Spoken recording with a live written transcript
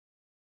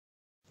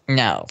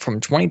Now, from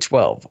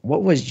 2012,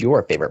 what was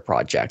your favorite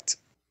project?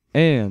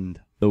 And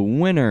the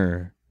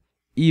winner,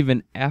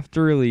 even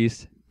after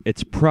release,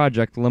 it's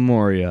Project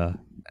Lemuria.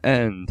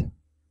 And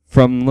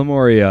from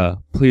Lemuria,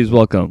 please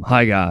welcome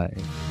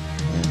Higuy.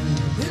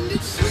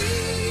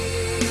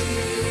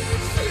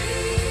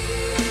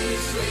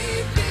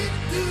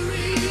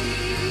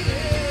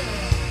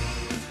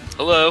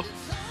 Hello.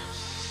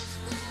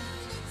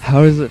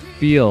 How does it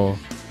feel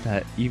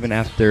that even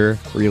after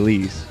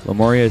release,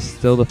 Lemuria is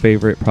still the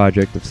favorite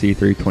project of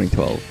CE3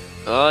 2012?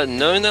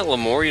 Knowing that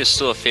Lemuria is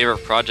still a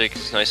favorite project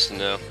is nice to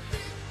know.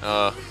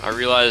 I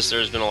realize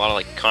there's been a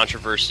lot of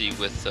controversy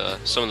with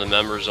some of the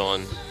members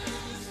on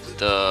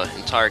the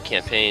entire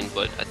campaign,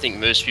 but I think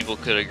most people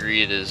could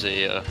agree it is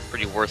a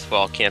pretty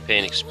worthwhile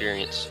campaign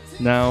experience.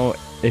 Now,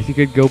 if you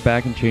could go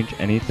back and change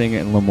anything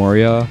in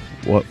Lemuria,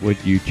 what would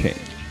you change?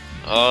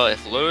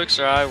 If Loix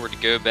or I were to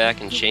go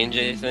back and change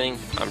anything,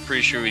 I'm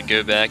pretty sure we'd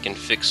go back and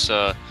fix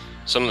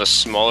some of the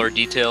smaller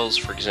details,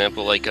 for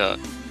example,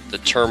 the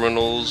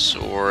terminals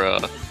or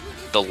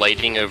the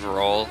lighting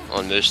overall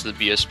on most of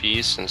the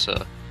BSPs, since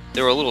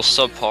they were a little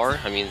subpar.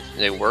 I mean,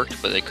 they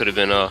worked, but they could have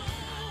been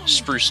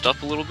spruced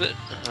up a little bit.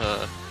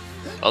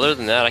 Other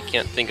than that, I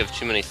can't think of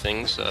too many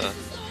things.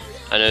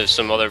 I know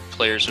some other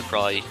players would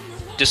probably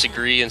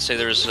disagree and say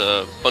there's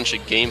a bunch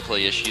of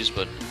gameplay issues,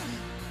 but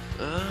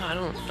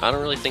I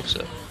don't really think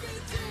so.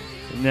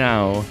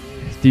 Now,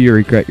 do you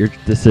regret your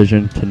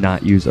decision to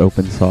not use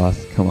open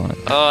source? Come on.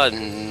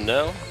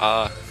 No.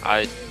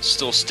 I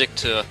still stick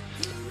to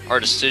our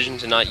decision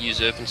to not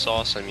use open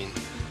source. I mean,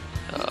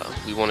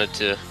 we wanted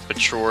to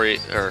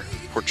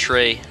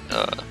portray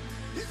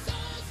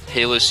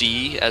Halo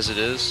CE as it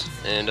is,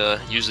 and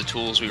use the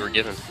tools we were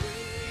given.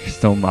 You're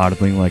still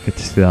modeling like a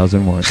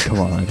 2001. Come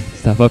on,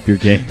 step up your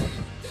game.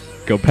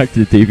 Go back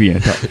to the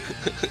DeviantArt.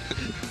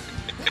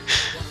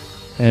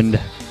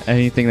 And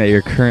anything that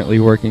you're currently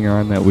working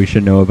on that we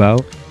should know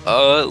about?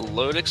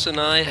 Lodix and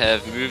I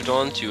have moved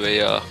on to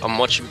a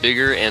much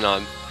bigger and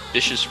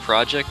ambitious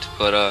project,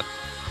 but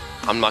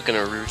I'm not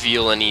going to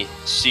reveal any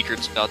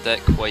secrets about that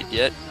quite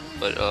yet.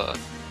 But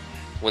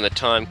when the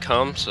time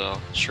comes,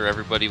 I'm sure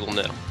everybody will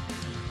know.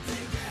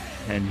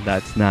 And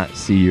that's not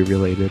CE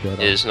related at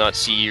all? It is not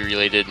CE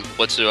related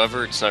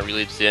whatsoever. It's not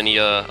related to any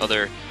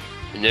other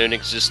known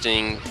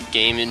existing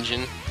game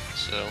engine,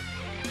 so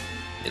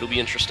it'll be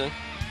interesting.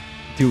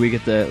 Do we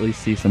get to at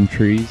least see some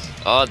trees?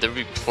 There'll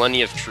be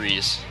plenty of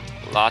trees.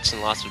 Lots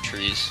and lots of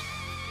trees.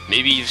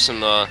 Maybe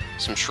some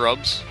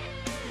shrubs,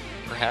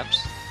 perhaps.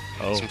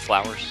 Oh. Some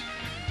flowers.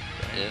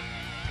 Yeah.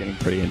 Getting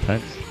pretty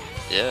intense.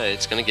 Yeah,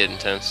 it's gonna get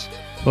intense.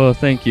 Well,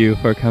 thank you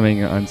for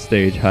coming on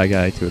stage,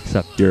 Higuy, to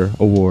accept your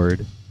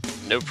award.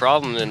 No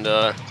problem, and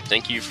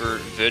thank you for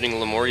voting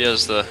Lemuria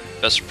as the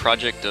best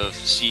project of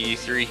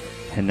CE3.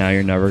 And now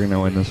you're never going to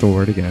win this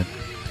award again.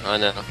 I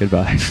know.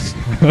 Goodbye.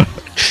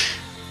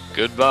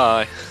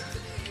 Goodbye.